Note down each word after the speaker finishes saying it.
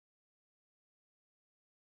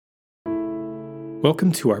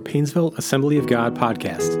Welcome to our Painesville Assembly of God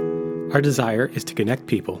podcast. Our desire is to connect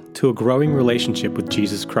people to a growing relationship with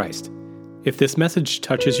Jesus Christ. If this message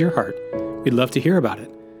touches your heart, we'd love to hear about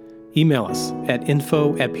it. Email us at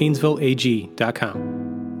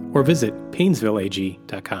info@painesvilleag.com or visit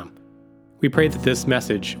painesvilleag.com. We pray that this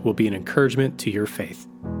message will be an encouragement to your faith.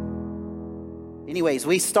 Anyways,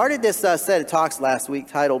 we started this set of talks last week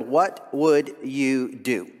titled, What Would You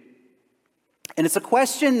Do? And it's a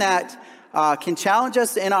question that can challenge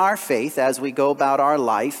us in our faith as we go about our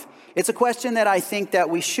life. It's a question that I think that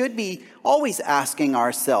we should be always asking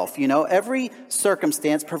ourselves. You know, every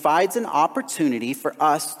circumstance provides an opportunity for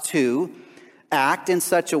us to act in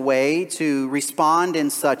such a way, to respond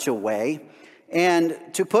in such a way, and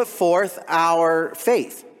to put forth our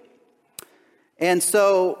faith. And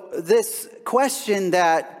so this question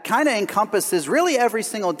that kind of encompasses really every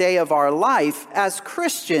single day of our life, as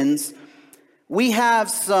Christians, we have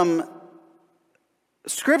some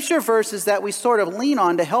scripture verses that we sort of lean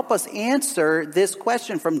on to help us answer this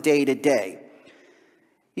question from day to day.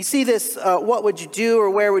 You see this, what would you do, or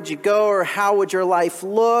where would you go, or how would your life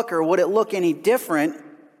look, or would it look any different,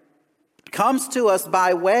 comes to us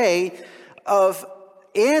by way of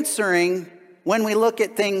answering when we look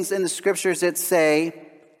at things in the scriptures that say,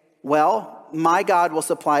 well, my God will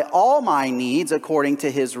supply all my needs according to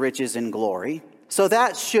his riches and glory. So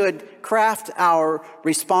that should craft our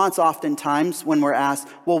response oftentimes when we're asked,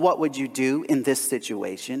 well, what would you do in this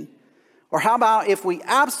situation? Or how about if we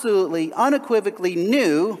absolutely, unequivocally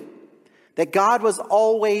knew that God was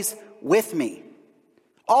always with me?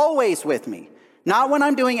 Always with me. Not when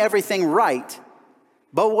I'm doing everything right,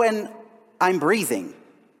 but when I'm breathing.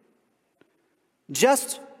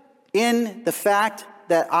 Just in the fact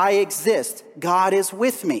that I exist, God is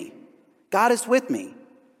with me. God is with me.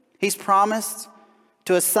 He's promised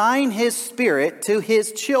to assign his spirit to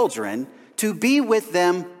his children to be with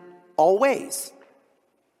them always.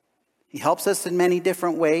 He helps us in many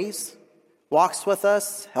different ways, walks with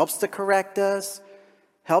us, helps to correct us,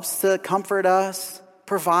 helps to comfort us,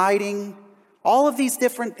 providing, all of these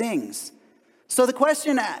different things. So the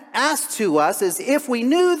question asked to us is, if we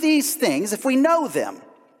knew these things, if we know them,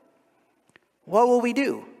 what will we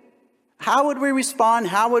do? How would we respond?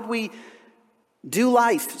 How would we do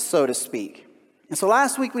life, so to speak? And so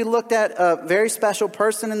last week we looked at a very special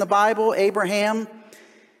person in the Bible, Abraham.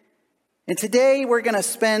 And today we're going to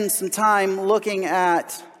spend some time looking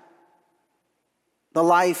at the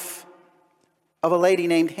life of a lady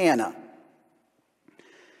named Hannah.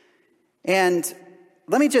 And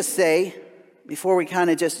let me just say, before we kind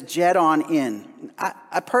of just jet on in,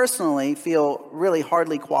 I personally feel really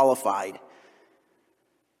hardly qualified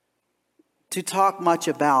to talk much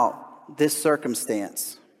about this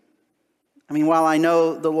circumstance. I mean, while I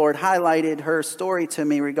know the Lord highlighted her story to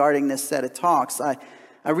me regarding this set of talks, I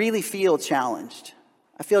really feel challenged.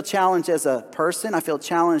 I feel challenged as a person. I feel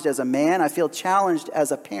challenged as a man. I feel challenged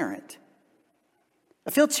as a parent. I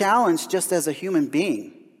feel challenged just as a human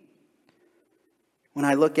being when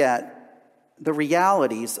I look at the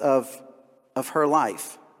realities of her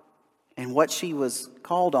life and what she was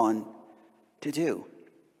called on to do.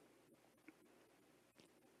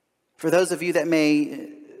 For those of you that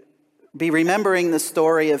may be remembering the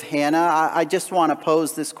story of Hannah, I just want to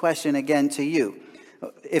pose this question again to you.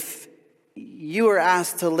 If you were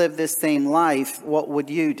asked to live this same life, what would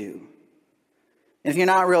you do? And if you're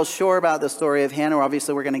not real sure about the story of Hannah,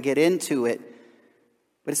 obviously we're going to get into it,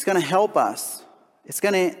 but it's going to help us. It's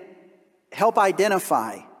going to help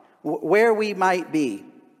identify where we might be.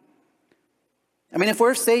 I mean, if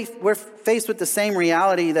we're faced with the same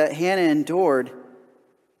reality that Hannah endured,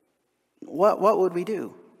 what would we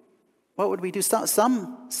do? What would we do?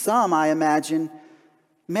 Some, I imagine,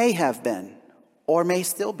 may have been or may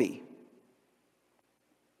still be.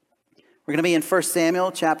 We're going to be in 1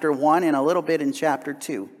 Samuel chapter 1 and a little bit in chapter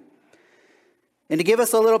 2. And to give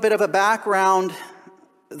us a little bit of a background,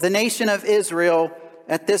 the nation of Israel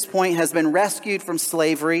at this point has been rescued from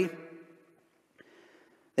slavery.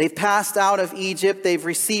 They've passed out of Egypt. They've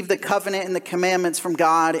received the covenant and the commandments from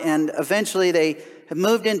God. And eventually they have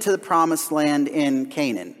moved into the promised land in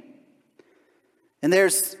Canaan. And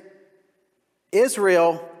there's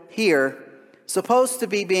Israel here supposed to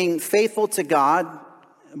be being faithful to God.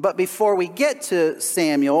 But before we get to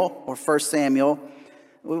Samuel, or 1 Samuel,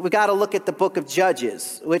 we got to look at the book of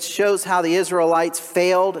Judges, which shows how the Israelites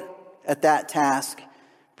failed at that task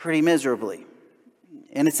pretty miserably.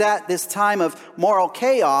 And it's at this time of moral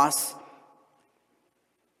chaos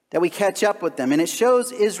that we catch up with them. And it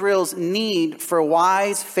shows Israel's need for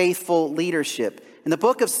wise, faithful leadership. And the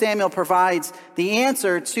book of Samuel provides the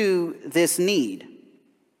answer to this need.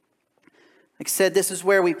 Like I said, this is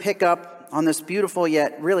where we pick up on this beautiful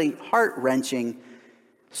yet really heart-wrenching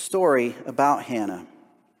story about Hannah.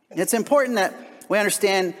 It's important that we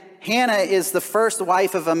understand Hannah is the first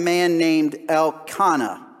wife of a man named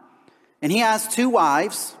Elkanah. And he has two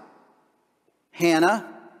wives, Hannah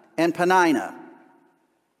and Peninnah.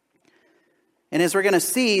 And as we're going to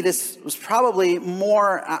see, this was probably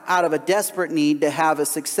more out of a desperate need to have a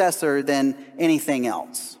successor than anything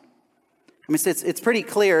else. I mean, it's pretty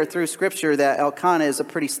clear through Scripture that Elkanah is a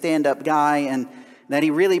pretty stand-up guy and that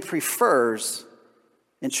he really prefers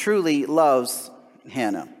and truly loves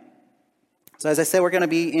Hannah. So as I said, we're going to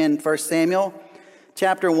be in 1 Samuel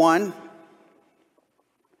chapter 1.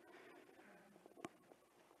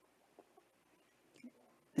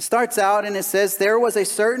 It starts out and it says, "There was a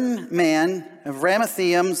certain man of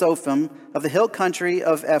Ramathaim Zophim of the hill country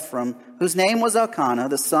of Ephraim, whose name was Elkanah,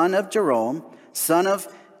 the son of Jerome, son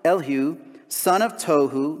of Elihu, son of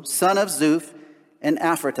Tohu, son of Zuph, an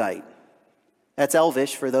Ephrathite." That's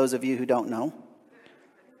Elvish for those of you who don't know.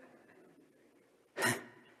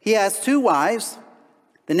 He has two wives.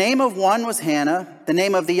 The name of one was Hannah, the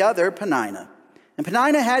name of the other Peninnah. And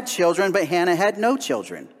Peninnah had children, but Hannah had no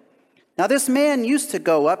children. Now this man used to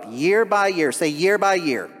go up year by year, say year by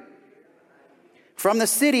year, from the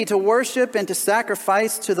city to worship and to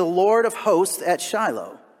sacrifice to the Lord of hosts at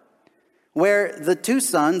Shiloh, where the two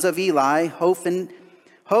sons of Eli,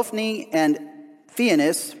 Hophni and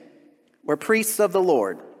Phinehas, were priests of the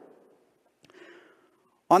Lord.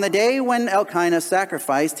 On the day when Elkanah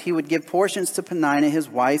sacrificed, he would give portions to Peninnah his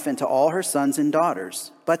wife and to all her sons and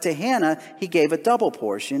daughters. But to Hannah he gave a double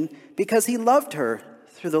portion, because he loved her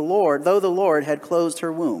through the Lord, though the Lord had closed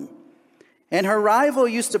her womb. And her rival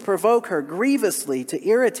used to provoke her grievously to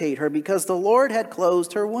irritate her, because the Lord had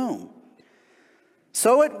closed her womb.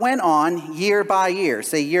 So it went on year by year.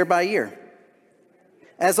 Say year by year.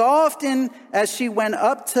 As often as she went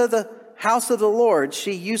up to the house of the Lord,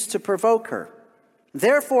 she used to provoke her.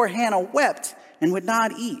 Therefore Hannah wept and would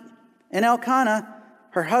not eat. And Elkanah,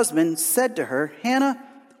 her husband, said to her, "Hannah,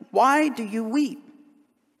 why do you weep?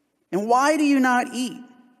 And why do you not eat?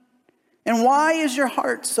 And why is your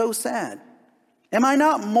heart so sad? Am I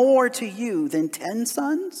not more to you than 10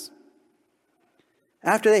 sons?"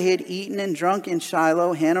 After they had eaten and drunk in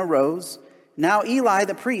Shiloh, Hannah rose. Now Eli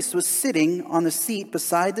the priest was sitting on the seat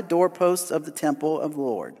beside the doorposts of the temple of the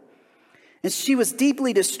Lord. And she was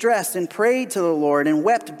deeply distressed and prayed to the Lord and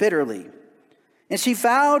wept bitterly. And she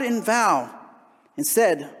vowed and vowed and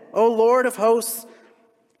said, "O Lord of hosts,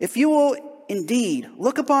 if you will indeed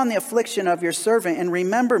look upon the affliction of your servant and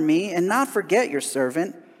remember me and not forget your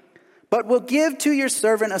servant, but will give to your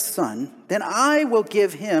servant a son, then I will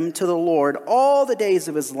give him to the Lord all the days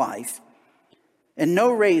of his life, and no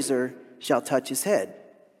razor shall touch his head."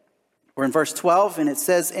 We're in verse 12, and it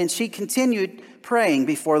says, "And she continued praying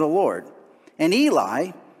before the Lord. And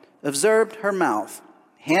Eli observed her mouth.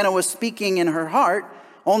 Hannah was speaking in her heart,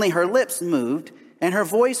 only her lips moved, and her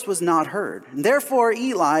voice was not heard. And therefore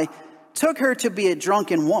Eli took her to be a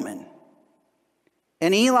drunken woman.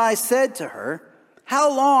 And Eli said to her,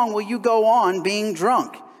 "How long will you go on being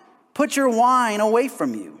drunk? Put your wine away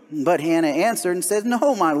from you." But Hannah answered and said,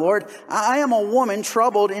 "No, my Lord, I am a woman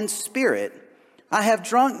troubled in spirit. I have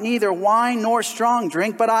drunk neither wine nor strong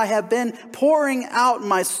drink, but I have been pouring out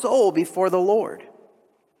my soul before the Lord.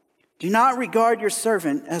 Do not regard your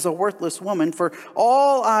servant as a worthless woman, for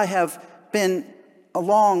all I have been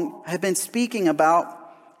speaking about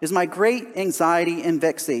is my great anxiety and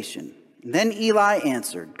vexation." And then Eli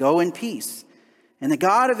answered, "Go in peace, and the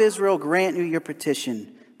God of Israel grant you your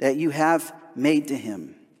petition that you have made to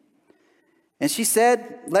him." And she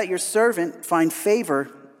said, "Let your servant find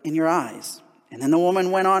favor in your eyes." And then the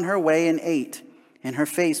woman went on her way and ate, and her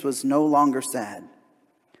face was no longer sad.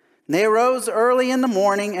 And they arose early in the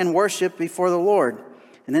morning and worshiped before the Lord.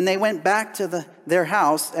 And then they went back to their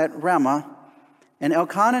house at Ramah. And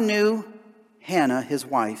Elkanah knew Hannah, his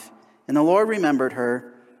wife, and the Lord remembered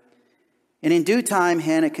her. And in due time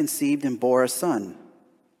Hannah conceived and bore a son.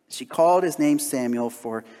 She called his name Samuel,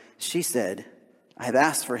 for she said, "I have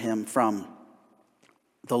asked for him from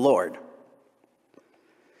the Lord."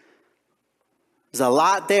 There's a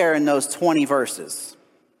lot there in those 20 verses.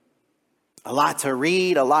 A lot to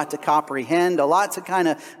read, a lot to comprehend, a lot to kind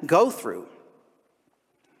of go through.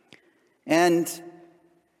 And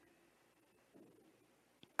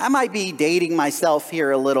I might be dating myself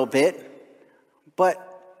here a little bit, but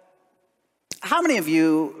how many of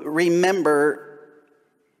you remember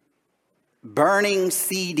burning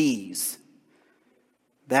CDs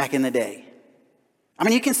back in the day? I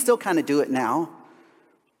mean, you can still kind of do it now.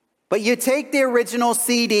 But you take the original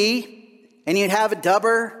CD and you'd have a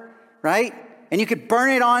dubber, right? and you could burn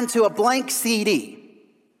it onto a blank CD.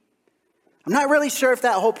 I'm not really sure if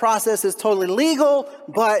that whole process is totally legal,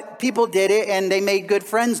 but people did it and they made good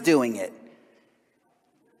friends doing it.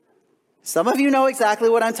 Some of you know exactly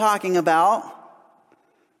what I'm talking about.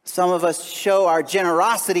 Some of us show our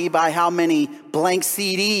generosity by how many blank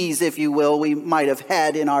CDs, if you will, we might have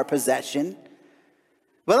had in our possession.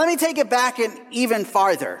 But let me take it back and even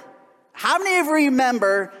farther. How many of you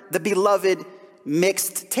remember the beloved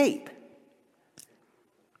mixed tape?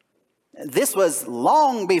 This was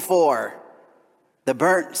long before the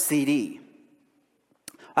burnt CD.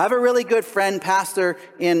 I have a really good friend, pastor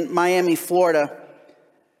in Miami, Florida,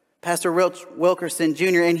 Pastor Wilkerson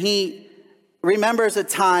Jr., and he remembers a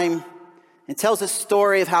time and tells a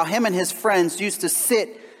story of how him and his friends used to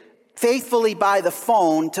sit faithfully by the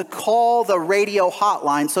phone to call the radio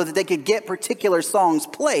hotline so that they could get particular songs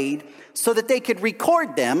played so that they could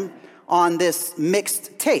record them on this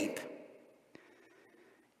mixed tape.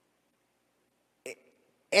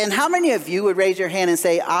 And how many of you would raise your hand and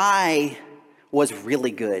say, I was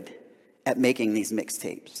really good at making these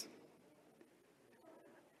mixtapes?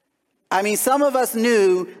 I mean, some of us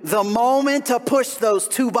knew the moment to push those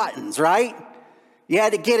two buttons, right? You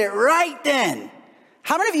had to get it right then.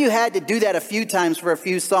 How many of you had to do that a few times for a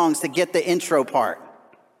few songs to get the intro part?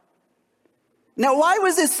 Now, why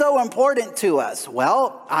was this so important to us?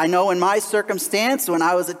 Well, I know in my circumstance, when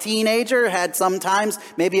I was a teenager, had sometimes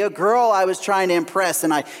maybe a girl I was trying to impress,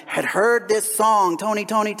 and I had heard this song, Tony,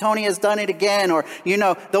 Tony, Tony has done it again, or, you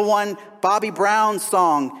know, the one Bobby Brown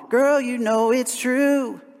song, Girl, You Know It's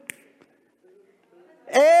True.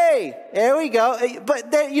 Hey, there we go.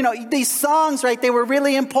 But, you know, these songs, right, they were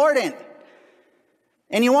really important.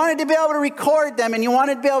 And you wanted to be able to record them, and you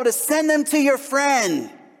wanted to be able to send them to your friend.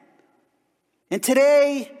 And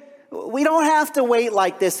today, we don't have to wait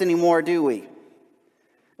like this anymore, do we?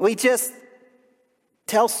 We just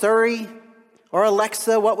tell Siri or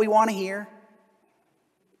Alexa what we want to hear.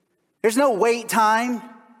 There's no wait time.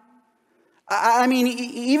 I mean,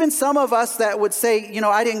 even some of us that would say, you know,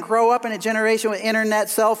 I didn't grow up in a generation with internet,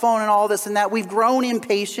 cell phone, and all this and that. We've grown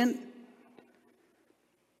impatient.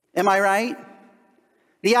 Am I right?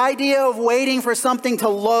 The idea of waiting for something to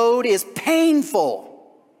load is painful.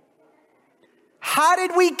 How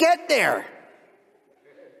did we get there?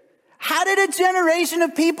 How did a generation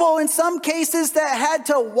of people, in some cases, that had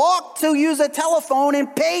to walk to use a telephone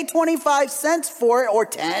and pay 25 cents for it, or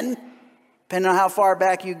 10, depending on how far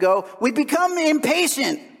back you go, we become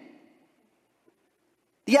impatient.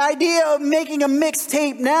 The idea of making a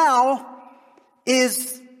mixtape now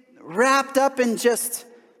is wrapped up in just,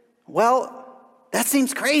 well, that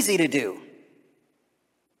seems crazy to do.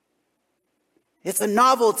 It's a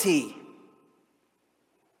novelty.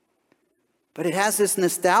 But it has this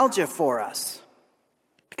nostalgia for us.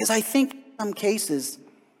 Because I think in some cases,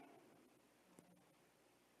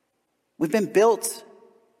 we've been built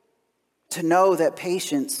to know that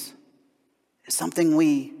patience is something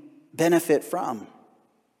we benefit from.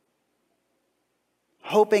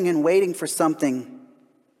 Hoping and waiting for something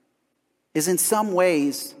is in some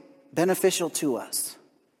ways beneficial to us.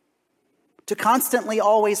 To constantly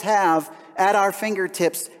always have at our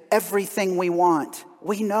fingertips everything we want,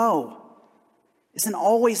 we know isn't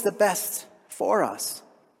always the best for us.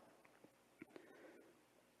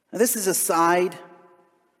 Now, this is a side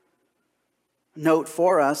note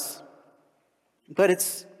for us, but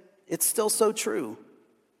it's still so true.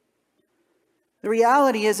 The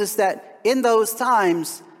reality is that in those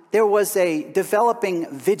times, there was a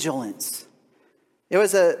developing vigilance. There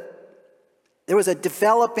was a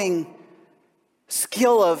developing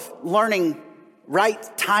skill of learning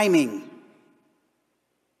right timing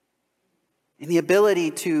and the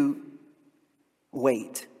ability to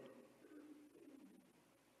wait.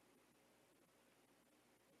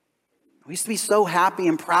 We used to be so happy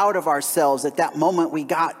and proud of ourselves at that moment we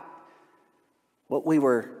got what we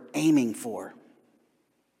were aiming for.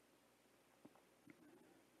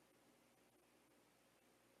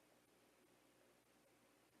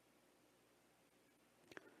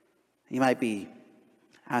 You might be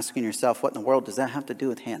asking yourself, what in the world does that have to do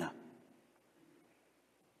with Hannah?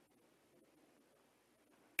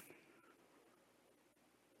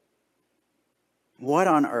 What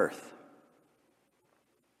on earth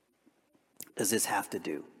does this have to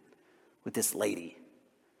do with this lady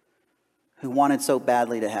who wanted so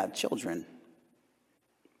badly to have children,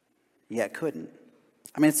 yet couldn't?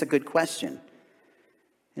 I mean, it's a good question.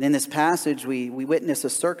 And in this passage, we witness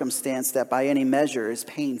a circumstance that by any measure is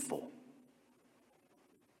painful.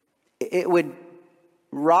 It would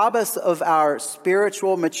rob us of our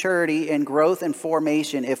spiritual maturity and growth and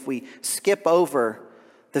formation if we skip over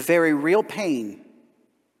the very real pain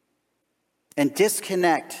and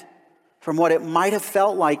disconnect from what it might have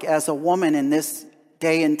felt like as a woman in this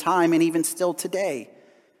day and time, and even still today.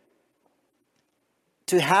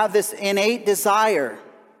 To have this innate desire,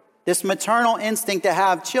 this maternal instinct to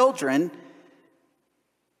have children,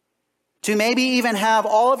 to maybe even have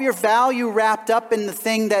all of your value wrapped up in the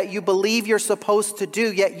thing that you believe you're supposed to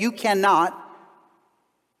do, yet you cannot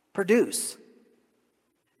produce.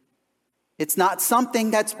 It's not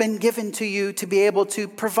something that's been given to you to be able to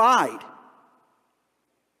provide.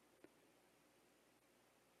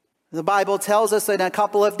 The Bible tells us in a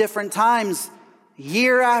couple of different times,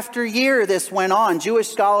 year after year, this went on. Jewish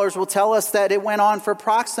scholars will tell us that it went on for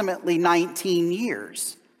approximately 19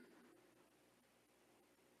 years.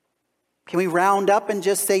 Can we round up and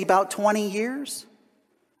just say about 20 years?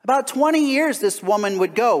 About 20 years this woman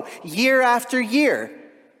would go, year after year,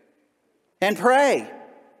 and pray.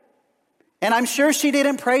 And I'm sure she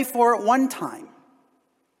didn't pray for it one time.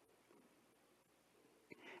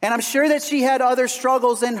 And I'm sure that she had other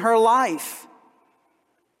struggles in her life.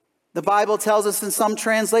 The Bible tells us in some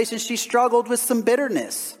translations she struggled with some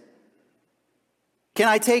bitterness. Can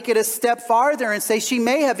I take it a step farther and say she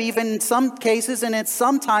may have even in some cases and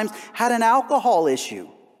sometimes had an alcohol issue?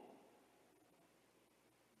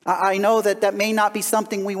 I know that may not be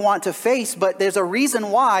something we want to face, but there's a reason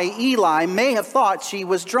why Eli may have thought she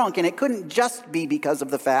was drunk, and it couldn't just be because of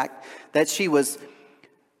the fact that she was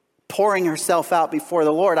pouring herself out before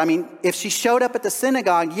the Lord. I mean, if she showed up at the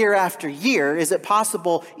synagogue year after year, is it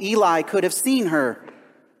possible Eli could have seen her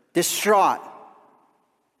distraught,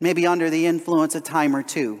 maybe under the influence a time or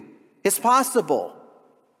two? It's possible.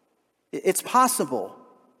 It's possible.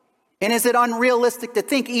 And is it unrealistic to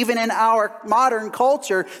think, even in our modern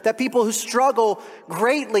culture, that people who struggle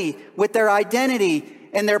greatly with their identity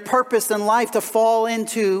and their purpose in life to fall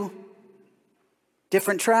into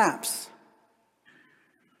different traps?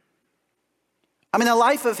 I mean, the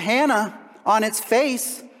life of Hannah on its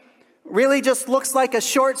face really just looks like a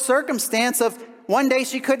short circumstance of one day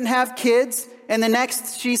she couldn't have kids and the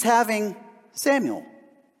next she's having Samuel.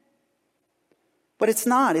 But it's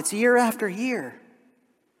not. It's year after year.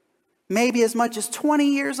 Maybe as much as 20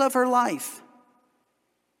 years of her life.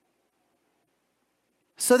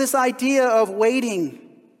 So this idea of waiting,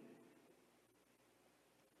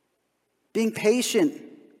 being patient,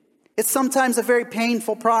 it's sometimes a very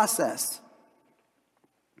painful process.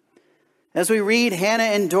 As we read,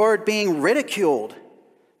 Hannah endured being ridiculed,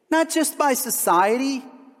 not just by society.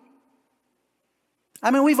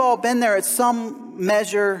 I mean, we've all been there at some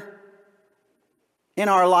measure in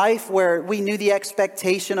our life where we knew the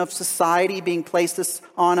expectation of society being placed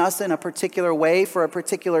on us in a particular way for a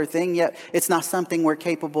particular thing, yet it's not something we're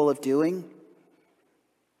capable of doing.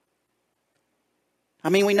 I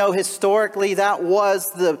mean, we know historically that was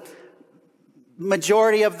the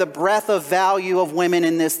majority of the breadth of value of women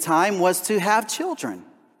in this time was to have children.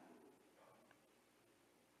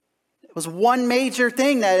 It was one major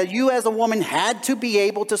thing that you as a woman had to be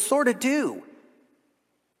able to sort of do.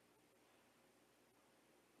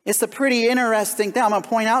 It's a pretty interesting thing. I'm going to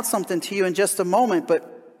point out something to you in just a moment, but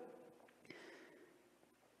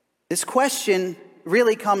this question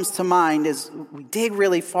really comes to mind as we dig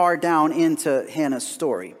really far down into Hannah's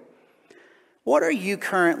story. What are you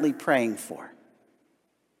currently praying for?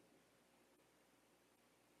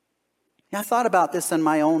 I thought about this in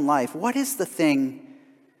my own life. What is the thing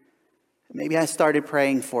maybe I started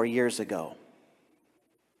praying for years ago?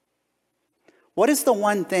 What is the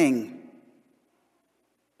one thing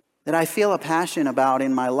that I feel a passion about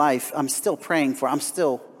in my life I'm still praying for? I'm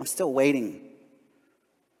still waiting.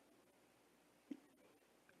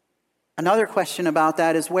 Another question about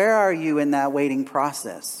that is, where are you in that waiting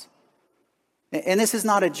process? And this is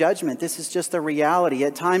not a judgment. This is just a reality.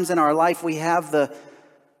 At times in our life, we have the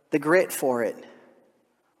grit for it.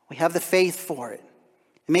 We have the faith for it.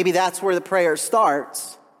 And maybe that's where the prayer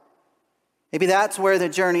starts. Maybe that's where the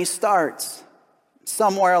journey starts.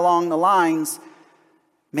 Somewhere along the lines,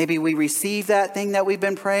 maybe we receive that thing that we've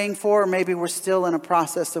been praying for, or maybe we're still in a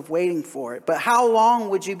process of waiting for it. But how long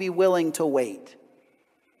would you be willing to wait?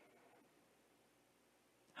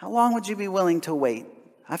 How long would you be willing to wait?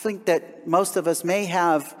 I think that most of us may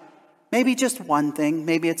have maybe just one thing,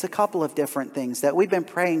 maybe it's a couple of different things that we've been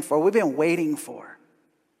praying for, we've been waiting for.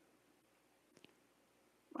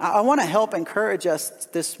 I want to help encourage us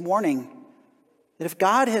this morning that if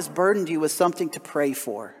God has burdened you with something to pray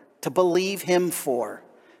for, to believe Him for,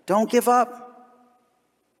 don't give up.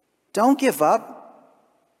 Don't give up.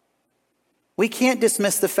 We can't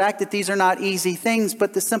dismiss the fact that these are not easy things,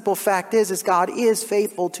 but the simple fact is God is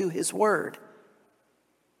faithful to His word.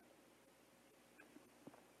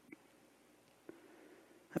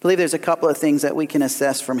 I believe there's a couple of things that we can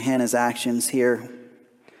assess from Hannah's actions here.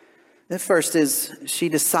 The first is she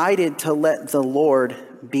decided to let the Lord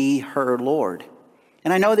be her Lord.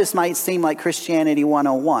 And I know this might seem like Christianity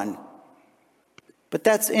 101, but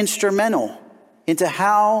that's instrumental into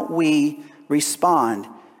how we respond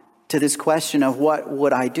to this question of what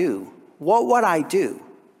would I do? What would I do?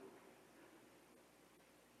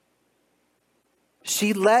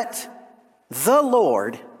 She let the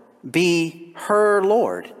Lord be her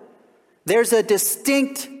Lord. There's a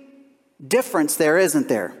distinct difference there, isn't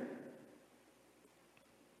there?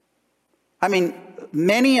 I mean,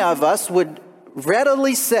 many of us would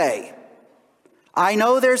readily say, I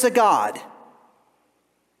know there's a God.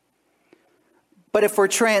 But if we're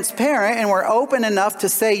transparent and we're open enough to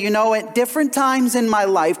say, you know, at different times in my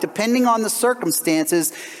life, depending on the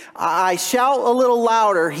circumstances, I shout a little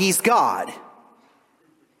louder, He's God,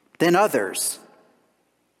 than others.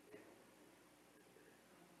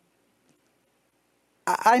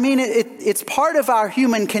 I mean, it's part of our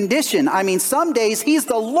human condition. I mean, some days He's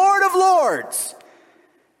the Lord of Lords.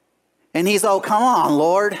 And He's, oh, come on,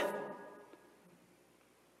 Lord.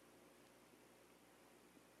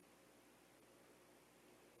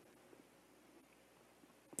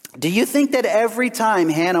 Do you think that every time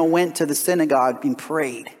Hannah went to the synagogue and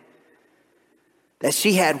prayed, that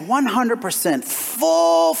she had 100%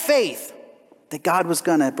 full faith that God was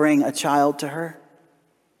going to bring a child to her?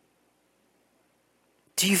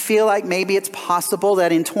 Do you feel like maybe it's possible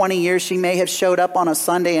that in 20 years she may have showed up on a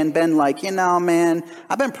Sunday and been like, you know, man,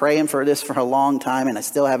 I've been praying for this for a long time and I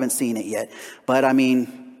still haven't seen it yet. But I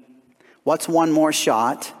mean, what's one more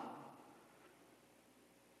shot?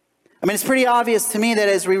 I mean, it's pretty obvious to me that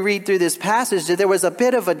as we read through this passage that there was a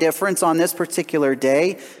bit of a difference on this particular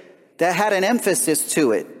day that had an emphasis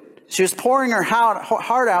to it. She was pouring her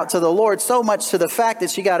heart out to the Lord, so much to the fact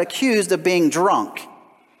that she got accused of being drunk.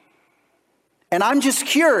 And I'm just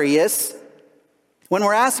curious, when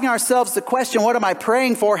we're asking ourselves the question, what am I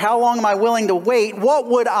praying for? How long am I willing to wait? What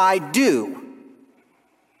would I do?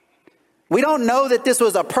 We don't know that this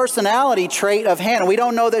was a personality trait of Hannah. We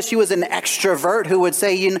don't know that she was an extrovert who would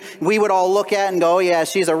say, you know, we would all look at and go, oh, yeah,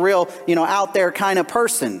 she's a real, out there kind of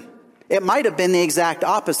person. It might have been the exact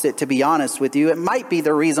opposite, to be honest with you. It might be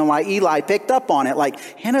the reason why Eli picked up on it. Like,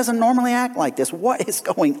 Hannah doesn't normally act like this. What is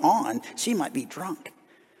going on? She might be drunk.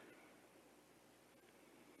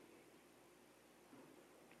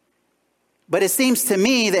 But it seems to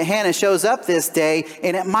me that Hannah shows up this day,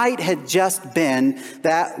 and it might have just been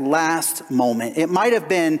that last moment. It might have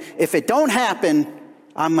been, if it don't happen,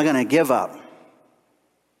 I'm going to give up.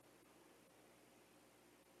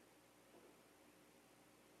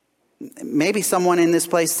 Maybe someone in this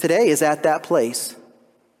place today is at that place.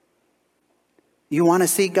 You want to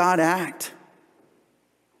see God act.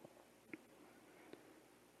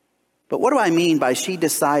 But what do I mean by she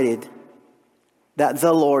decided that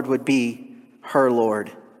the Lord would be her Lord?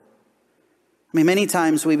 I mean, many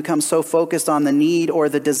times we become so focused on the need or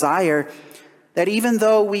the desire that even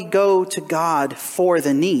though we go to God for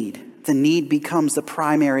the need becomes the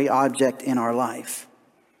primary object in our life.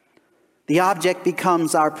 The object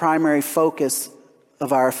becomes our primary focus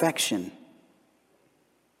of our affection.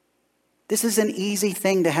 This is an easy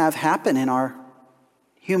thing to have happen in our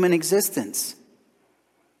human existence.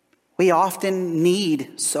 We often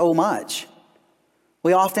need so much.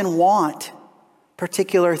 We often want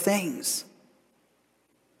particular things.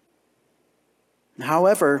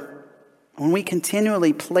 However, when we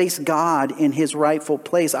continually place God in His rightful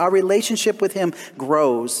place, our relationship with Him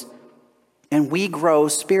grows and we grow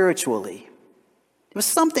spiritually. There was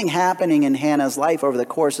something happening in Hannah's life over the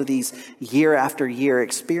course of these year after year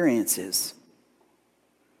experiences.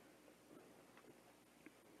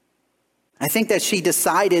 I think that she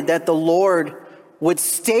decided that the Lord would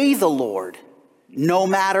stay the Lord no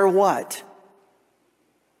matter what.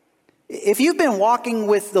 If you've been walking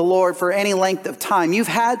with the Lord for any length of time, you've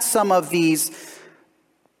had some of these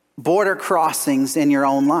border crossings in your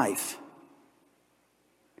own life.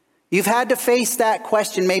 You've had to face that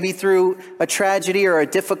question maybe through a tragedy or a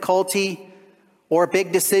difficulty or a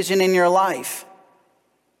big decision in your life.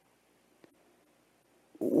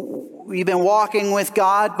 You've been walking with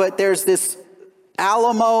God, but there's this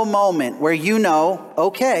Alamo moment where you know,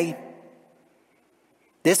 okay,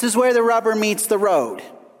 this is where the rubber meets the road.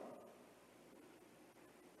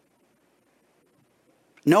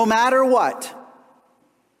 No matter what.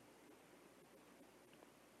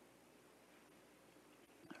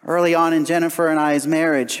 Early on in Jennifer and I's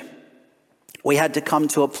marriage, we had to come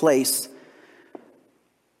to a place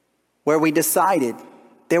where we decided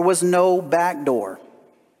there was no back door.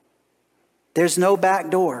 There's no back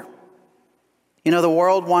door. You know, the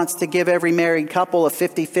world wants to give every married couple a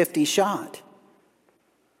 50-50 shot.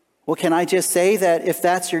 Well, can I just say that if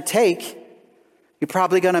that's your take, you're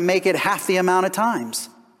probably going to make it half the amount of times.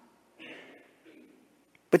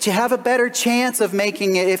 But you have a better chance of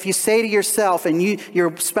making it if you say to yourself and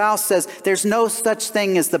your spouse says, there's no such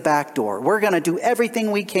thing as the back door. We're going to do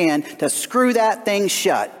everything we can to screw that thing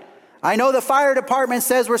shut. I know the fire department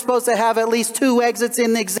says we're supposed to have at least 2 exits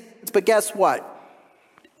in existence, but guess what?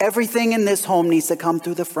 Everything in this home needs to come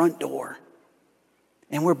through the front door.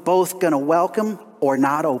 And we're both going to welcome or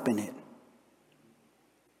not open it.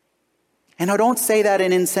 And I don't say that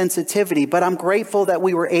in insensitivity, but I'm grateful that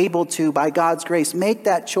we were able to, by God's grace, make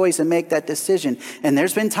that choice and make that decision. And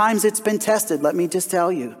there's been times it's been tested, let me just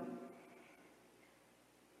tell you.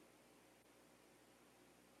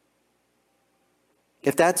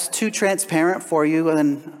 If that's too transparent for you,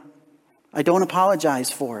 then I don't apologize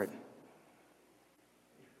for it.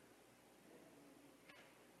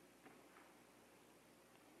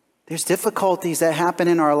 There's difficulties that happen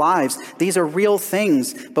in our lives. These are real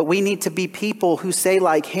things, but we need to be people who say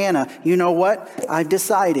like Hannah, you know what? I've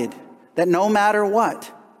decided that no matter what.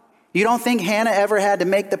 You don't think Hannah ever had to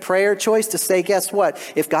make the prayer choice to say, guess what?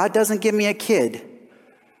 If God doesn't give me a kid,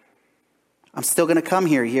 I'm still going to come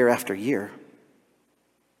here year after year.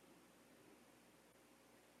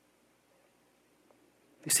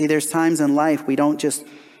 You see, there's times in life we don't just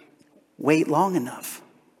wait long enough.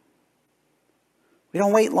 We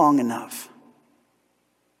don't wait long enough.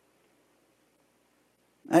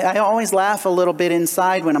 I always laugh a little bit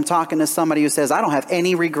inside when I'm talking to somebody who says, I don't have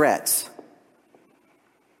any regrets.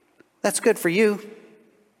 That's good for you.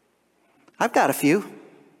 I've got a few.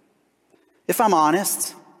 If I'm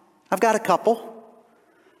honest, I've got a couple.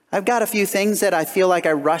 I've got a few things that I feel like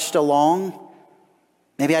I rushed along.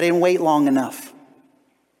 Maybe I didn't wait long enough.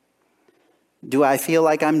 Do I feel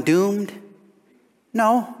like I'm doomed?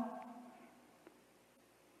 No.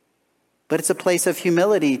 But it's a place of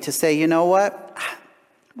humility to say, you know what? I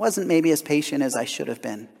wasn't maybe as patient as I should have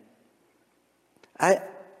been. I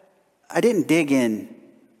didn't dig in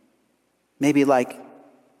maybe like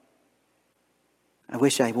I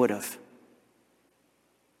wish I would have.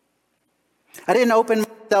 I didn't open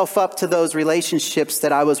myself up to those relationships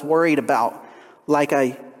that I was worried about like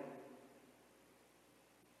I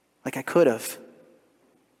could have.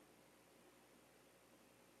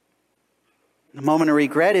 The moment of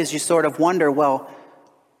regret is you sort of wonder, well,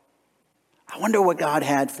 I wonder what God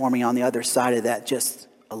had for me on the other side of that just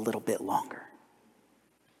a little bit longer.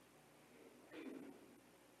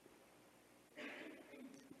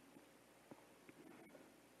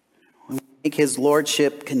 When we make His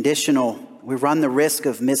lordship conditional, we run the risk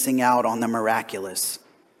of missing out on the miraculous.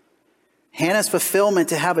 Hannah's fulfillment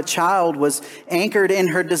to have a child was anchored in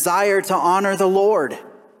her desire to honor the Lord.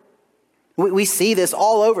 We see this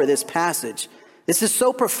all over this passage. This is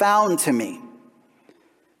so profound to me.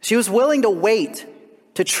 She was willing to wait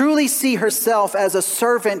to truly see herself as a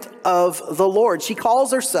servant of the Lord. She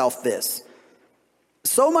calls herself this.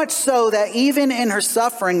 So much so that even in her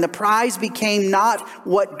suffering, the prize became not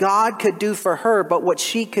what God could do for her, but what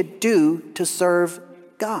she could do to serve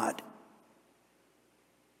God.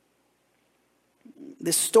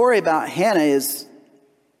 This story about Hannah it's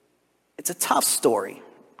a tough story.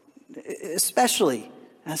 Especially,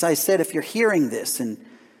 as I said, if you're hearing this and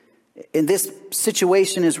this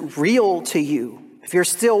situation is real to you, if you're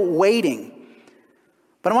still waiting.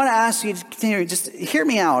 But I want to ask you to continue, just hear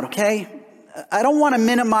me out, okay? I don't want to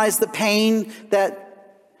minimize the pain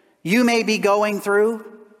that you may be going through.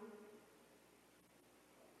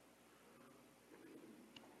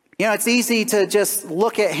 You know, it's easy to just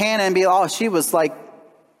look at Hannah and be, oh, she was like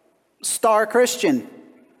star Christian.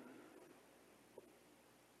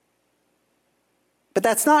 But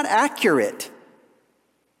that's not accurate.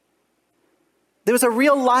 There was a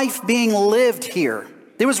real life being lived here.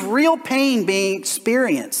 There was real pain being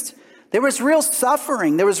experienced. There was real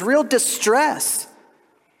suffering. There was real distress.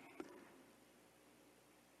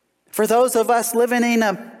 For those of us living in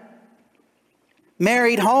a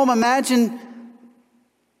married home, imagine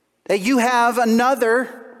that you have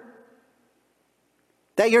another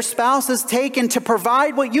that your spouse has taken to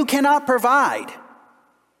provide what you cannot provide.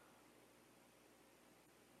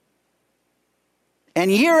 And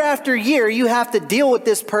year after year, you have to deal with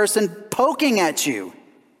this person poking at you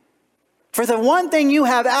for the one thing you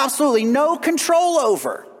have absolutely no control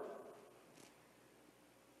over.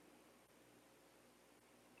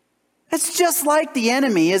 It's just like the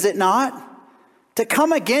enemy, is it not? To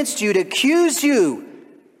come against you, to accuse you,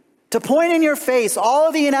 to point in your face all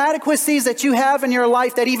of the inadequacies that you have in your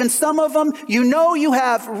life, that even some of them you know you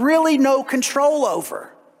have really no control over.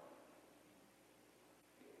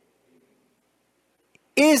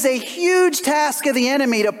 It is a huge task of the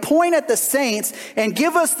enemy to point at the saints and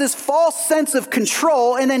give us this false sense of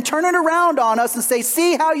control and then turn it around on us and say,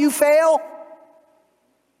 see how you fail?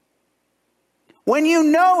 When you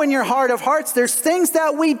know in your heart of hearts, there's things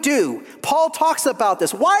that we do. Paul talks about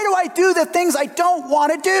this. Why do I do the things I don't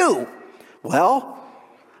want to do? Well,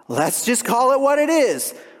 let's just call it what it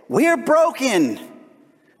is. We're broken.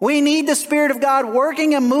 We need the Spirit of God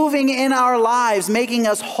working and moving in our lives, making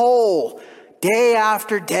us whole day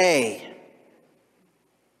after day.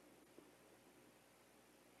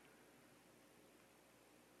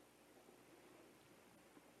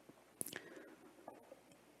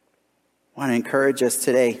 I want to encourage us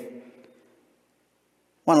today. I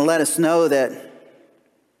want to let us know that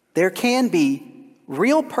there can be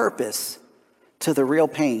real purpose to the real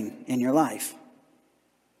pain in your life.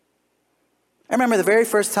 I remember the very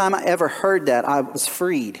first time I ever heard that, I was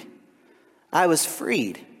freed. I was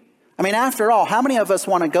freed. I mean, after all, how many of us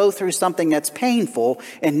want to go through something that's painful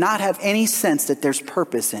and not have any sense that there's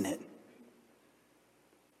purpose in it?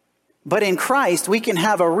 But in Christ, we can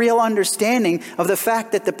have a real understanding of the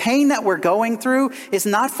fact that the pain that we're going through is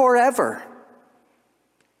not forever.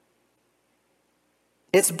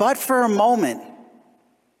 It's but for a moment.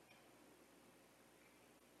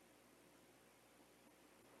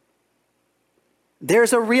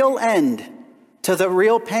 There's a real end to the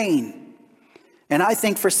real pain. And I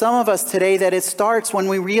think for some of us today that it starts when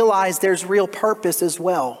we realize there's real purpose as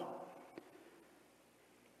well.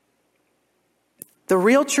 The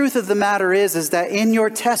real truth of the matter is that in your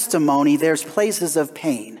testimony, there's places of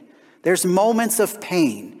pain. There's moments of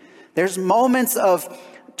pain. There's moments of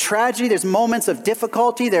tragedy. There's moments of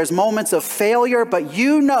difficulty. There's moments of failure. But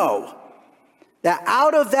you know that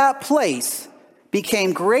out of that place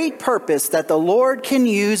became great purpose that the Lord can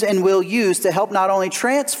use and will use to help not only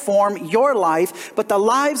transform your life, but the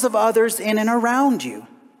lives of others in and around you.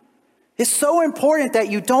 It's so important that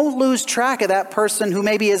you don't lose track of that person who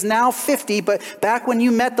maybe is now 50, but back when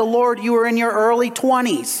you met the Lord, you were in your early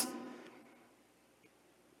 20s.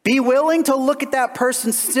 Be willing to look at that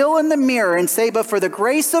person still in the mirror and say, but for the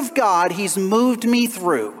grace of God, he's moved me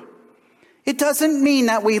through. It doesn't mean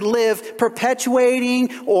that we live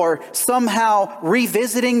perpetuating or somehow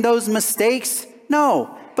revisiting those mistakes.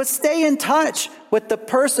 No, but stay in touch with the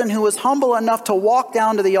person who was humble enough to walk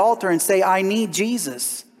down to the altar and say, I need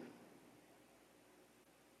Jesus.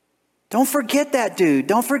 Don't forget that dude.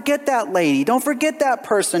 Don't forget that lady. Don't forget that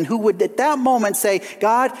person who would at that moment say,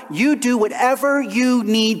 God, you do whatever you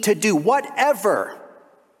need to do. Whatever.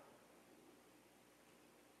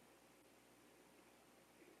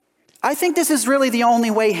 I think this is really the only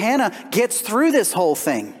way Hannah gets through this whole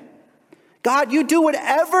thing. God, you do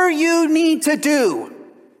whatever you need to do.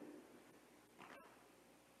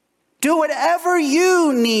 Do whatever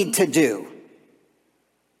you need to do.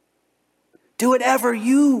 Do whatever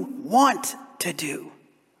you want to do.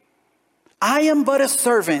 I am but a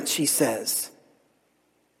servant, she says.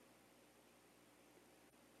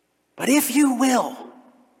 But if you will,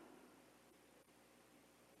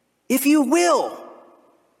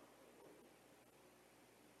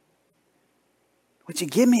 would you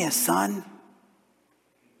give me a son?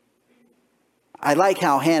 I like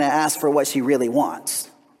how Hannah asked for what she really wants.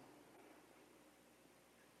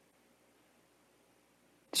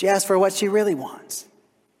 She asked for what she really wants.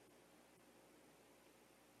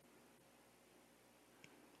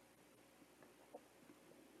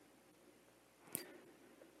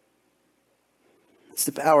 It's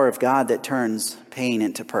the power of God that turns pain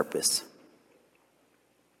into purpose.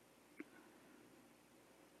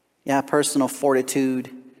 Yeah, personal fortitude,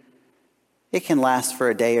 it can last for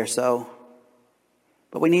a day or so.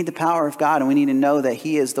 But we need the power of God, and we need to know that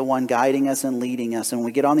He is the one guiding us and leading us. And when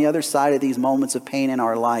we get on the other side of these moments of pain in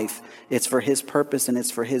our life, it's for His purpose and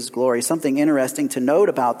it's for His glory. Something interesting to note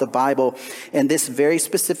about the Bible and this very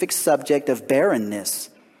specific subject of barrenness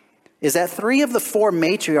is that 3 of the 4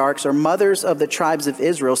 matriarchs or mothers of the tribes of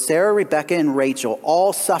Israel, Sarah, Rebekah, and Rachel,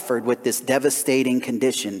 all suffered with this devastating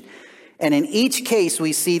condition. And in each case,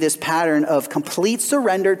 we see this pattern of complete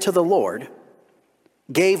surrender to the Lord,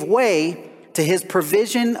 gave way to His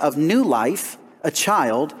provision of new life, a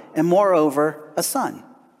child, and moreover, a son.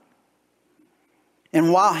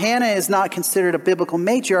 And while Hannah is not considered a biblical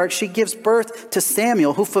matriarch, she gives birth to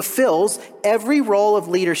Samuel, who fulfills every role of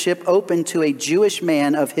leadership open to a Jewish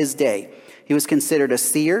man of his day. He was considered a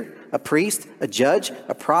seer, a priest, a judge,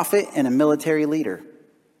 a prophet, and a military leader.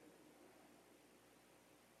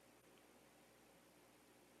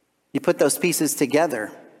 You put those pieces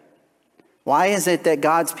together. Why is it that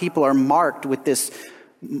God's people are marked with this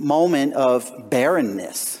moment of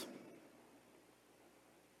barrenness?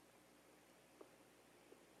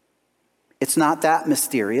 It's not that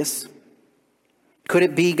mysterious. Could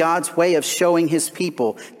it be God's way of showing his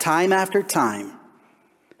people time after time,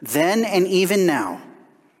 then and even now,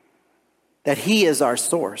 that he is our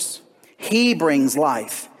source? He brings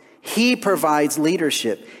life. He provides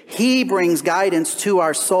leadership. He brings guidance to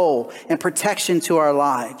our soul and protection to our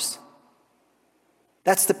lives.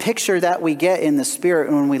 That's the picture that we get in the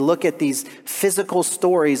Spirit when we look at these physical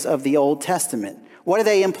stories of the Old Testament. What do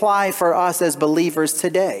they imply for us as believers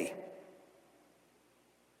today?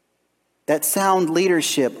 That sound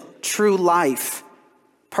leadership, true life,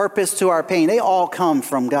 purpose to our pain, they all come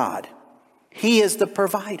from God. He is the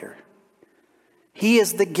provider. He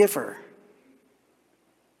is the giver.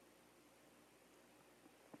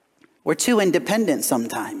 We're too independent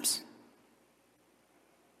sometimes.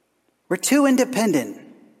 We're too independent.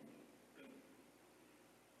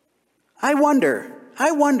 I wonder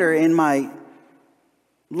in my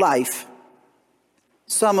life,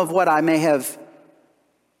 some of what I may have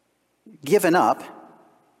given up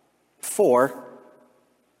for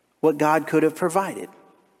what God could have provided.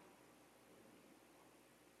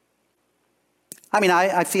 I mean,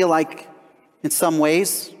 I feel like in some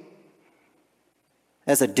ways,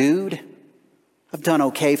 as a dude, I've done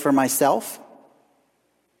okay for myself.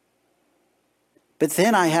 But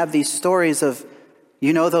then I have these stories of,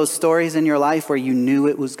 you know, those stories in your life where you knew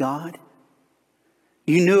it was God?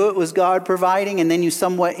 You knew it was God providing, and then you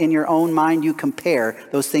somewhat in your own mind, you compare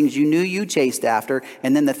those things you knew you chased after,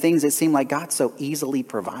 and then the things that seem like God so easily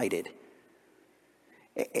provided.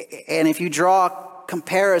 And if you draw a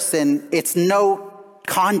comparison, it's no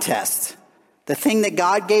contest. The thing that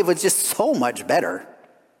God gave was just so much better.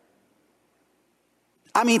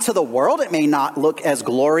 I mean, to the world, it may not look as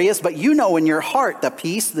glorious, but you know in your heart the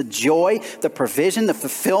peace, the joy, the provision, the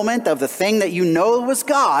fulfillment of the thing that you know was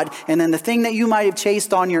God, and then the thing that you might have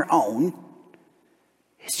chased on your own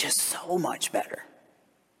is just so much better.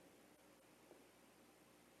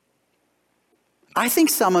 I think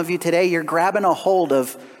some of you today, you're grabbing a hold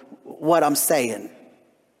of what I'm saying.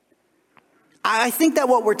 I think that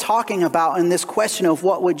what we're talking about in this question of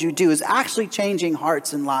what would you do is actually changing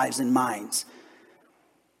hearts and lives and minds.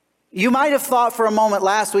 You might have thought for a moment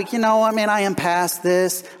last week, I am past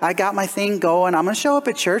this. I got my thing going. I'm going to show up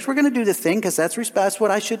at church. We're going to do the thing because that's what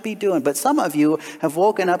I should be doing. But some of you have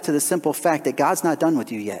woken up to the simple fact that God's not done with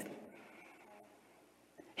you yet.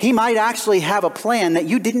 He might actually have a plan that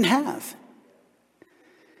you didn't have.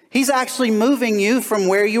 He's actually moving you from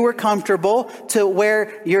where you were comfortable to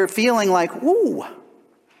where you're feeling like, ooh, I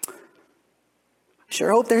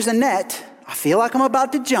sure hope there's a net. I feel like I'm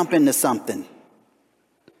about to jump into something.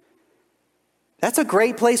 That's a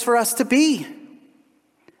great place for us to be.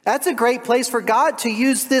 That's a great place for God to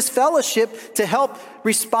use this fellowship to help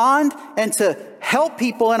respond and to help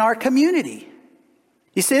people in our community.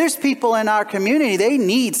 You see, there's people in our community, they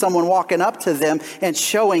need someone walking up to them and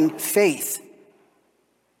showing faith.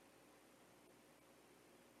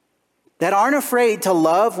 That aren't afraid to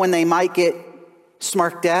love when they might get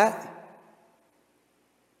smirked at.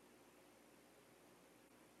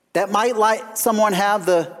 That might let someone have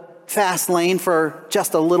the fast lane for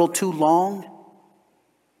just a little too long.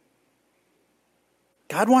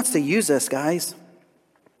 God wants to use us, guys.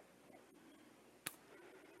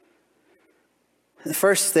 The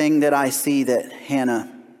first thing that I see that Hannah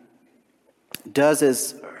does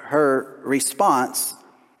is her response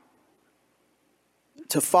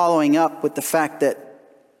to following up with the fact that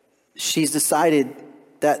she's decided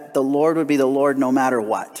that the Lord would be the Lord no matter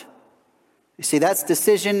what. You see, that's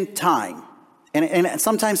decision time. And it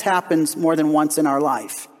sometimes happens more than once in our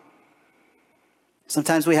life.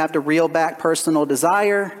 Sometimes we have to reel back personal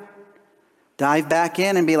desire, dive back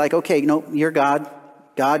in and be like, okay, no, you're God.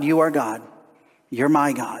 God, you are God. You're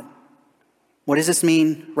my God. What does this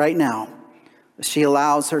mean right now? She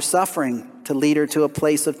allows her suffering to lead her to a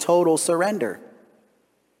place of total surrender.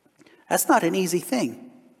 That's not an easy thing.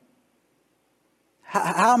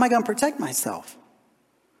 How am I going to protect myself?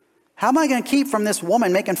 How am I going to keep from this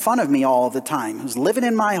woman making fun of me all the time, who's living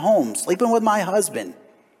in my home, sleeping with my husband?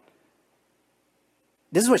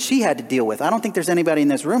 This is what she had to deal with. I don't think there's anybody in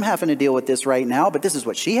this room having to deal with this right now, but this is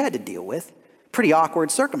what she had to deal with. Pretty awkward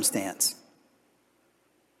circumstance.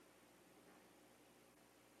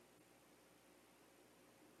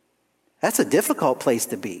 That's a difficult place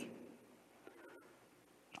to be.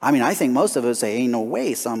 I mean, I think most of us say, ain't no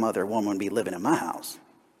way some other woman would be living in my house.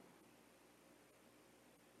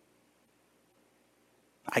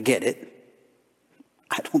 I get it.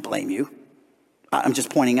 I don't blame you. I'm just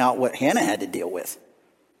pointing out what Hannah had to deal with.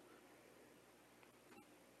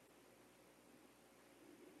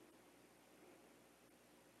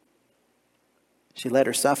 She let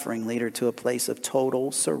her suffering lead her to a place of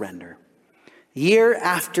total surrender. Year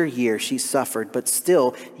after year she suffered, but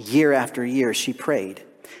still year after year she prayed.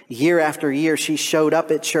 Year after year she showed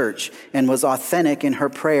up at church and was authentic in her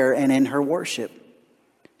prayer and in her worship.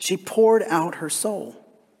 She poured out her soul.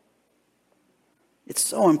 It's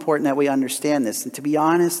so important that we understand this and to be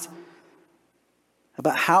honest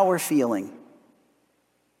about how we're feeling,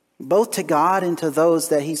 both to God and to those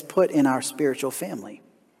that He's put in our spiritual family.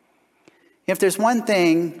 If there's one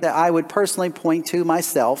thing that I would personally point to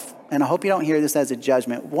myself, and I hope you don't hear this as a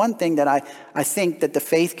judgment, one thing that I think that the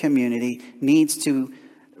faith community needs to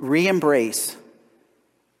re-embrace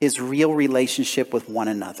is real relationship with one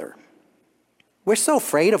another. We're so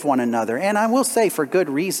afraid of one another, and I will say for good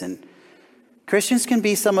reason. Christians can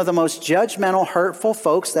be some of the most judgmental, hurtful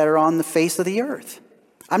folks that are on the face of the earth.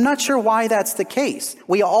 I'm not sure why that's the case.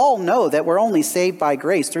 We all know that we're only saved by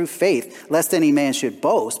grace through faith, lest any man should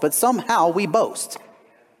boast, but somehow we boast.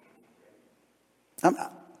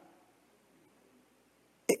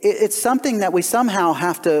 It's something that we somehow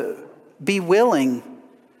have to be willing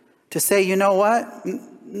to say, you know what?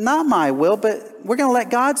 Not my will, but we're going to let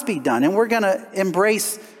God's be done, and we're going to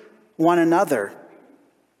embrace one another.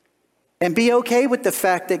 And be okay with the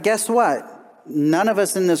fact that, guess what? None of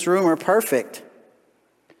us in this room are perfect.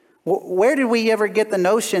 Where did we ever get the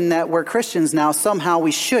notion that we're Christians now, somehow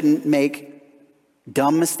we shouldn't make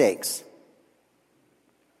dumb mistakes?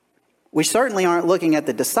 We certainly aren't looking at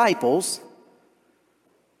the disciples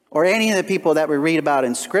or any of the people that we read about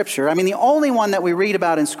in Scripture. I mean, the only one that we read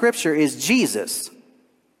about in Scripture is Jesus.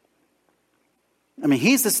 I mean,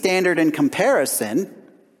 He's the standard in comparison.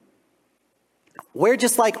 We're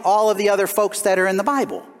just like all of the other folks that are in the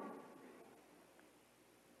Bible.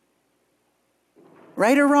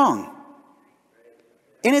 Right or wrong?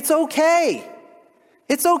 And it's okay.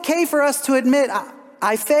 It's okay for us to admit,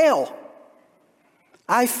 I fail.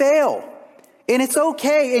 I fail. And it's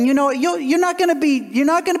okay. And you know, you're not going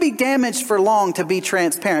to be damaged for long to be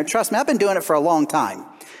transparent. Trust me, I've been doing it for a long time.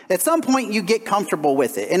 At some point, you get comfortable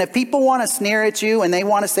with it. And if people want to sneer at you and they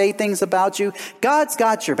want to say things about you, God's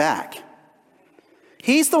got your back.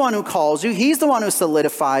 He's the one who calls you. He's the one who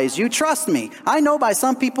solidifies you. Trust me. I know by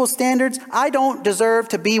some people's standards, I don't deserve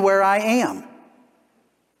to be where I am.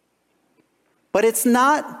 But it's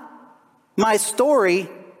not my story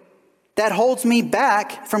that holds me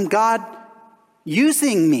back from God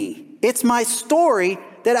using me. It's my story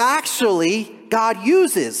that actually God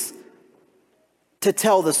uses to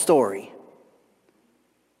tell the story.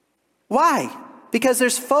 Why? Because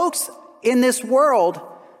there's folks in this world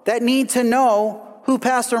that need to know who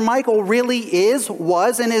Pastor Michael really is,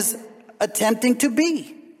 was, and is attempting to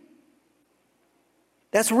be.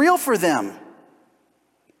 That's real for them.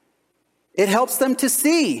 It helps them to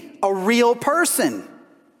see a real person.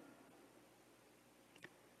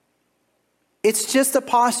 It's just a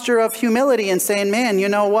posture of humility and saying, man, you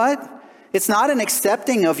know what? It's not an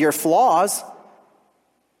accepting of your flaws.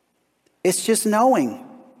 It's just knowing.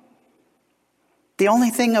 The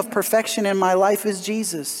only thing of perfection in my life is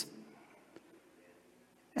Jesus.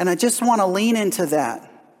 And I just want to lean into that.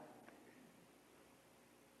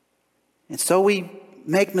 And so we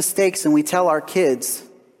make mistakes and we tell our kids,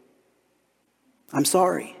 I'm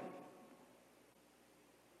sorry.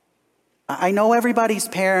 I know everybody's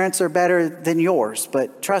parents are better than yours,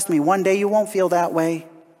 but trust me, one day you won't feel that way.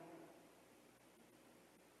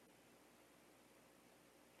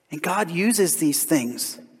 And God uses these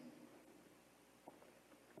things.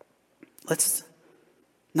 Let's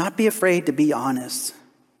not be afraid to be honest.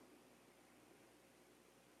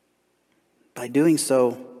 By doing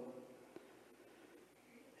so,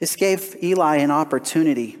 this gave Eli an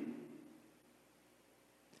opportunity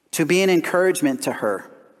to be an encouragement to her.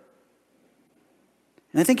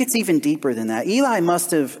 And I think it's even deeper than that. Eli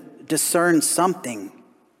must have discerned something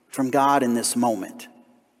from God in this moment.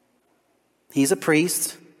 He's a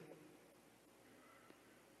priest,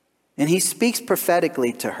 and he speaks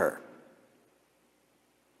prophetically to her.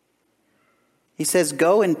 He says,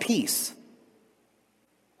 go in peace.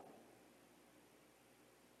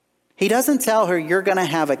 He doesn't tell her, you're going to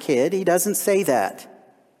have a kid. He doesn't say that.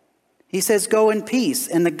 He says, go in peace,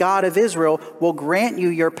 and the God of Israel will grant you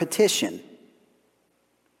your petition.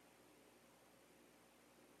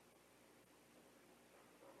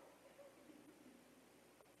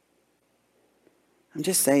 I'm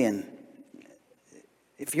just saying,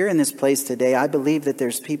 if you're in this place today, I believe that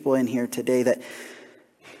there's people in here today that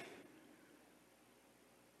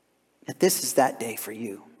this is that day for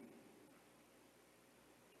you.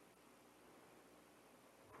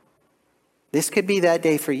 This could be that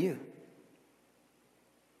day for you.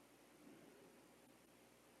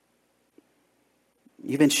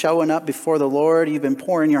 You've been showing up before the Lord. You've been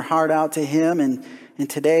pouring your heart out to Him. And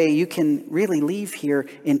today you can really leave here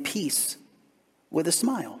in peace with a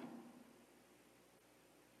smile.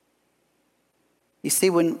 You see,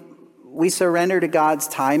 when we surrender to God's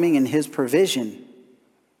timing and His provision,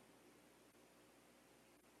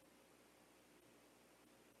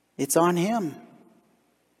 it's on Him.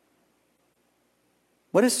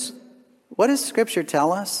 What does Scripture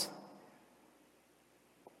tell us?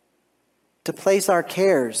 To place our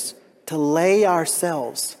cares, to lay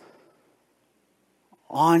ourselves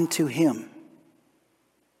onto Him.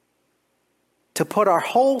 To put our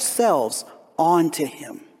whole selves onto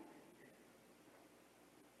Him.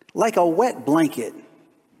 Like a wet blanket.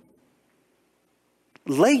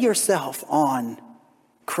 Lay yourself on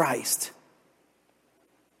Christ.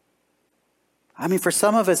 I mean, for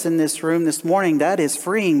some of us in this room this morning, that is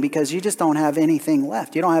freeing because you just don't have anything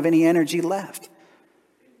left. You don't have any energy left.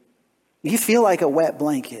 You feel like a wet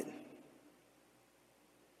blanket.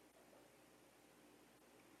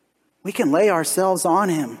 We can lay ourselves on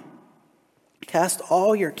Him. Cast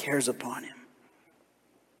all your cares upon Him.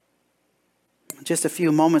 In just a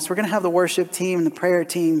few moments, we're going to have the worship team and the prayer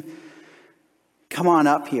team come on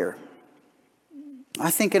up here.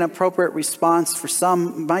 I think an appropriate response for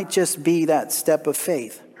some might just be that step of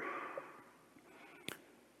faith.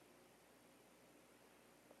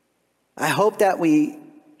 I hope that we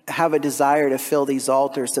have a desire to fill these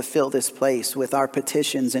altars, to fill this place with our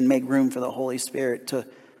petitions and make room for the Holy Spirit to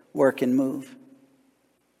work and move.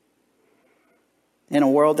 In a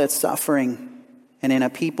world that's suffering and in a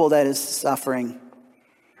people that is suffering,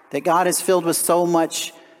 that God is filled with so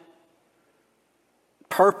much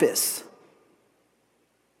purpose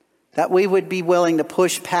that we would be willing to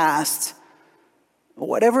push past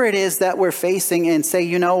whatever it is that we're facing and say,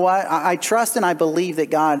 you know what, I trust and I believe that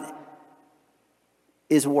God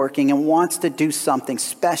is working and wants to do something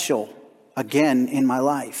special again in my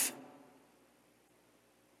life.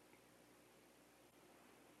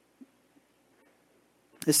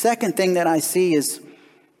 The second thing that I see is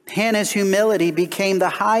Hannah's humility became the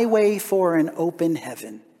highway for an open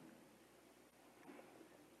heaven.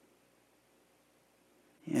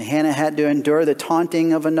 Hannah had to endure the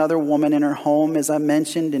taunting of another woman in her home, as I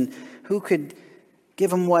mentioned, and who could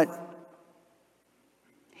give him what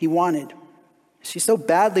he wanted? She so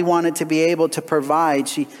badly wanted to be able to provide.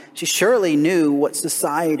 She surely knew what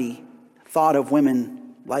society thought of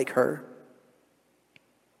women like her.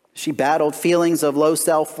 She battled feelings of low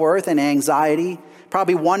self-worth and anxiety,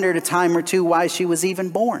 probably wondered a time or two why she was even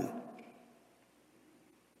born.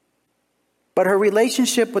 But her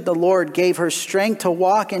relationship with the Lord gave her strength to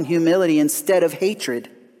walk in humility instead of hatred.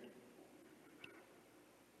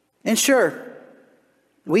 And sure,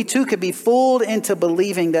 we too could be fooled into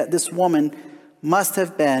believing that this woman must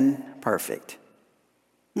have been perfect.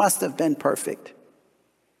 Must have been perfect.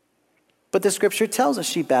 But the Scripture tells us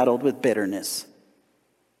she battled with bitterness.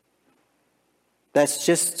 That's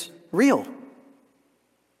just real.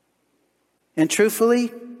 And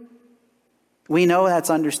truthfully, we know that's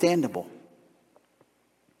understandable.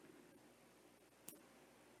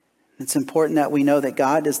 It's important that we know that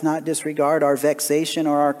God does not disregard our vexation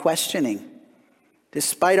or our questioning.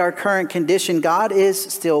 Despite our current condition, God is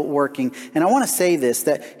still working. And I want to say this,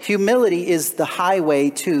 that humility is the highway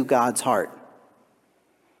to God's heart.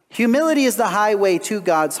 Humility is the highway to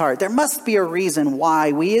God's heart. There must be a reason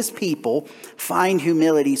why we as people find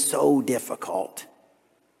humility so difficult.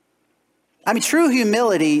 I mean, true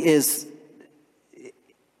humility is,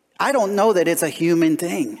 I don't know that it's a human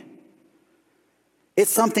thing.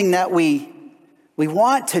 It's something that we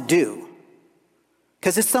want to do.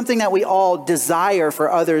 Because it's something that we all desire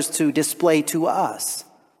for others to display to us.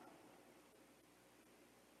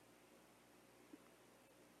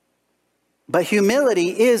 But humility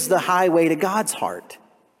is the highway to God's heart.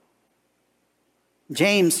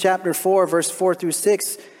 James chapter 4, verse 4 through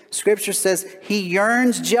 6, Scripture says, He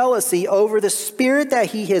yearns jealousy over the Spirit that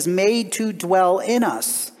He has made to dwell in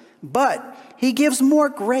us. But He gives more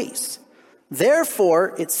grace.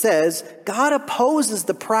 Therefore, it says, God opposes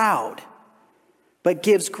the proud, but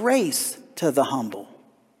gives grace to the humble.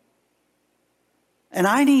 And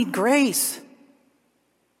I need grace.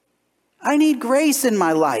 I need grace in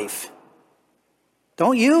my life.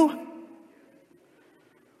 Don't you?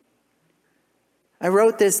 I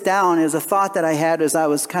wrote this down as a thought that I had as I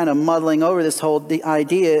was kind of muddling over this whole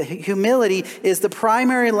idea. Humility is the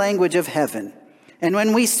primary language of heaven. And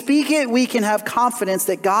when we speak it, we can have confidence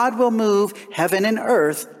that God will move heaven and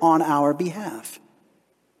earth on our behalf.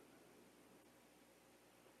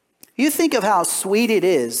 You think of how sweet it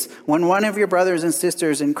is when one of your brothers and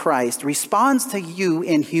sisters in Christ responds to you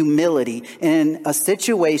in humility in a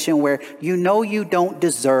situation where you know you don't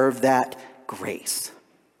deserve that grace.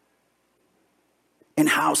 And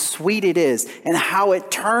how sweet it is, and how it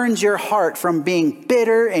turns your heart from being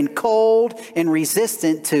bitter and cold and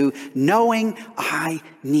resistant to knowing I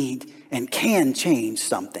need and can change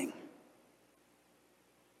something.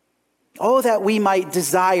 Oh, that we might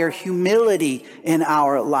desire humility in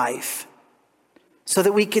our life so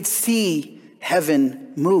that we could see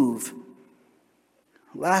heaven move.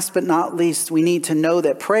 Last but not least, we need to know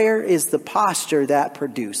that prayer is the posture that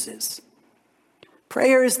produces.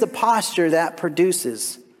 Prayer is the posture that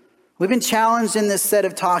produces. We've been challenged in this set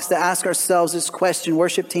of talks to ask ourselves this question.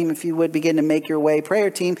 Worship team, if you would begin to make your way.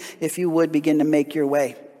 Prayer team, if you would begin to make your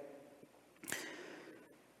way.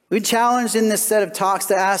 We've been challenged in this set of talks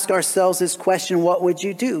to ask ourselves this question, what would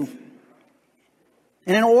you do?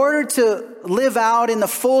 And in order to live out in the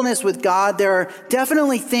fullness with God, there are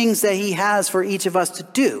definitely things that He has for each of us to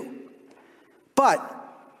do. But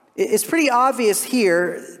it's pretty obvious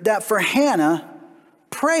here that for Hannah,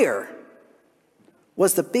 prayer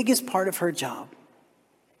was the biggest part of her job.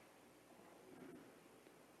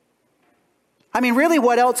 I mean, really,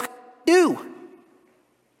 what else could she do?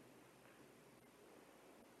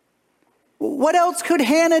 What else could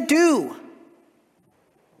Hannah do?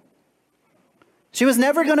 She was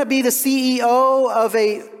never going to be the CEO of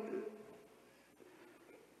a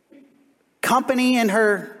company in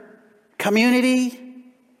her community.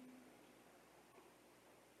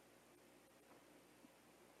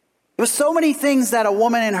 There were so many things that a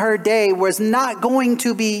woman in her day was not going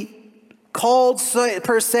to be called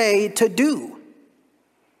per se to do.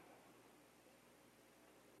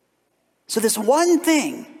 So this one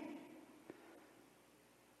thing,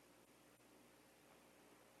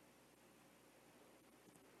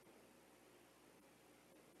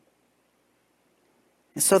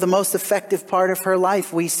 and so the most effective part of her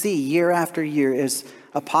life we see year after year is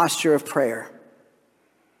a posture of prayer.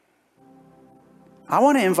 I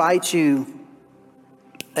want to invite you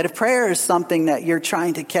that if prayer is something that you're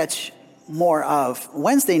trying to catch more of,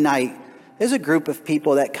 Wednesday night, there's a group of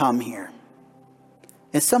people that come here.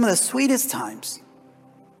 And some of the sweetest times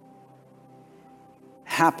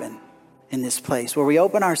happen in this place where we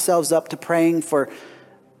open ourselves up to praying for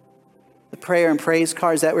the prayer and praise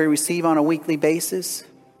cards that we receive on a weekly basis.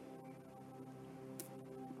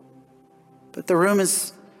 But the room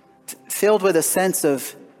is filled with a sense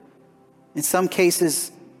of, in some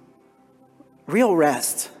cases, real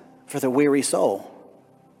rest for the weary soul.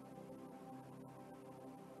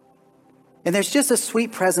 And there's just a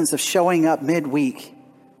sweet presence of showing up midweek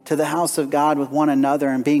to the house of God with one another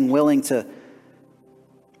and being willing to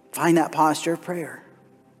find that posture of prayer.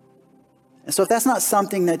 And so if that's not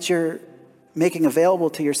something that you're making available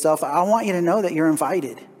to yourself, I want you to know that you're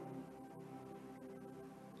invited.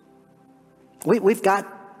 We've got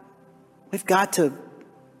to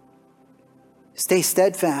stay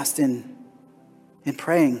steadfast in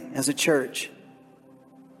praying as a church.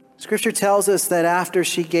 Scripture tells us that after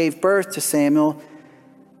she gave birth to Samuel,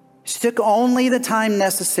 she took only the time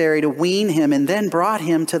necessary to wean him and then brought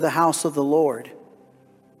him to the house of the Lord.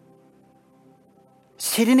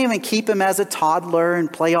 She didn't even keep him as a toddler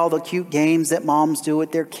and play all the cute games that moms do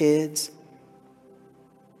with their kids.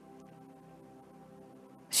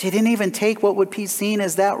 She didn't even take what would be seen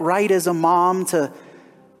as that right as a mom to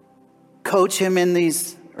coach him in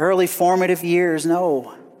these early formative years.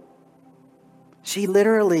 No. She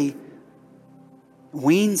literally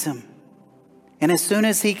weans him. And as soon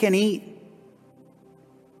as he can eat,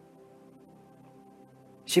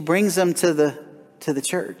 she brings him to the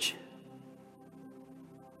church.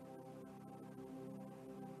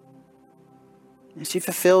 And she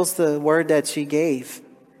fulfills the word that she gave.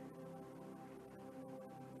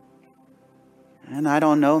 And I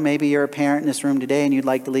don't know, maybe you're a parent in this room today and you'd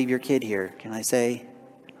like to leave your kid here. Can I say?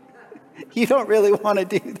 You don't really want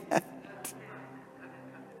to do that.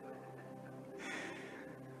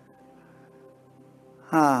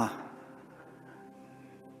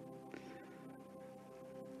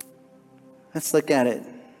 Let's look at it.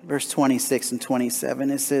 Verse 26 and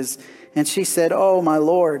 27. It says, and she said, oh, my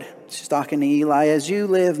Lord. She's talking to Eli. As you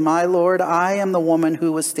live, my Lord, I am the woman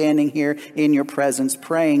who was standing here in your presence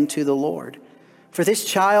praying to the Lord. For this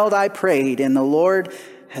child I prayed, and the Lord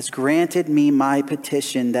has granted me my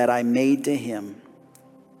petition that I made to him.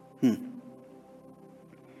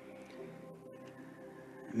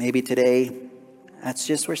 Maybe today, that's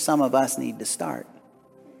just where some of us need to start.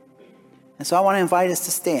 And so I want to invite us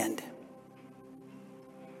to stand.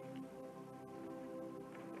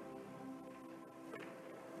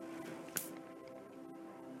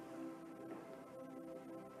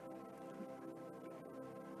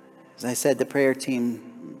 As I said, the prayer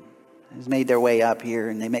team has made their way up here,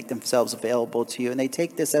 and they make themselves available to you, and they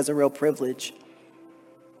take this as a real privilege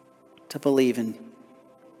to believe in,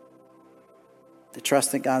 to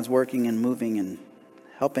trust that God's working and moving and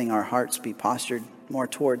helping our hearts be postured more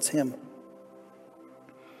towards Him.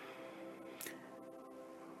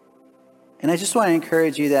 And I just want to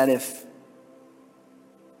encourage you that if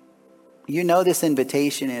you know this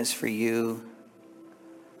invitation is for you,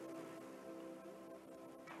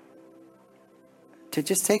 to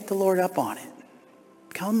just take the Lord up on it.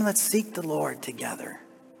 Come, let's seek the Lord together.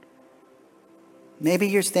 Maybe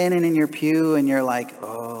you're standing in your pew and you're like,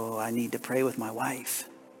 oh, I need to pray with my wife.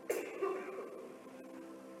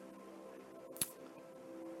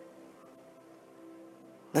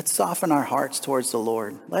 Let's soften our hearts towards the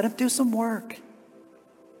Lord. Let Him do some work.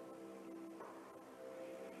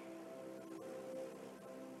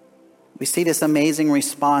 We see this amazing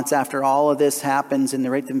response after all of this happens in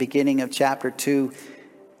right at the beginning of chapter 2.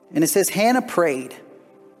 And it says, Hannah prayed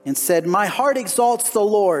and said, my heart exalts the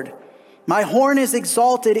Lord. My horn is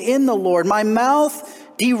exalted in the Lord. My mouth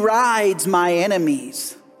derides my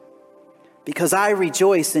enemies, because I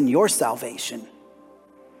rejoice in your salvation.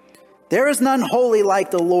 There is none holy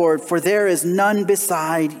like the Lord, for there is none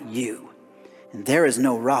beside you, and there is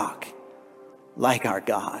no rock like our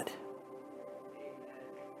God.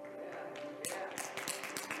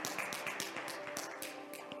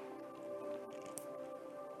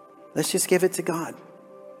 Let's just give it to God.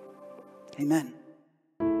 Amen.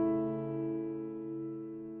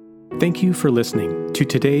 Thank you for listening to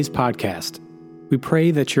today's podcast. We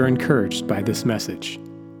pray that you're encouraged by this message.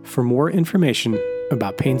 For more information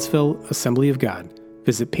about Painesville Assembly of God,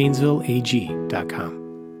 visit painesvilleag.com.